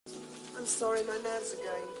I'm sorry, my nerves are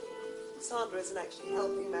going. Sandra isn't actually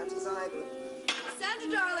helping matters either.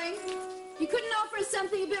 Sandra, darling, you couldn't offer us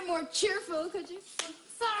something a bit more cheerful, could you?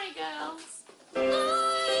 Sorry, girls.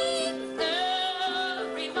 Like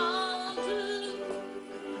the revolver.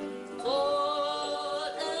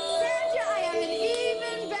 Sandra, I have an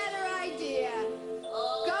even better idea.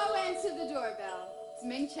 Go answer the doorbell. It's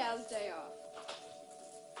Ming Chow's day off.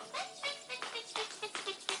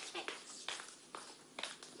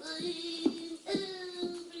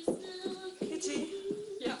 Kitty?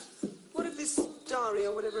 Yeah. What if this Dari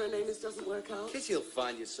or whatever her name is doesn't work out? Kitty'll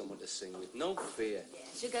find you someone to sing with, no fear.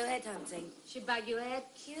 She'll go headhunting. She'll bag you a head,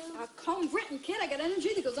 cute. Oh, calm Britain, kid. I got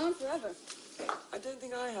energy that goes on forever. I don't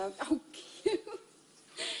think I have. Oh, cute.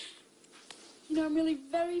 You know, I'm really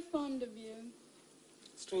very fond of you.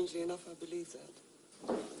 Strangely enough, I believe that.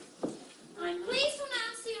 I'm pleased to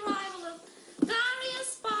announce the arrival of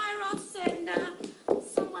Darius Spiros and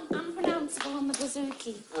someone unpronounceable on the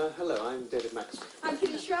bouzouki. Hello, I'm David Maxwell. I'm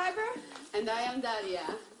Kitty Schreiber. And I am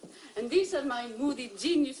Daria. And these are my moody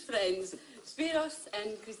genius friends, Spiros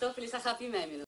and Christophelis Agapi Memilo.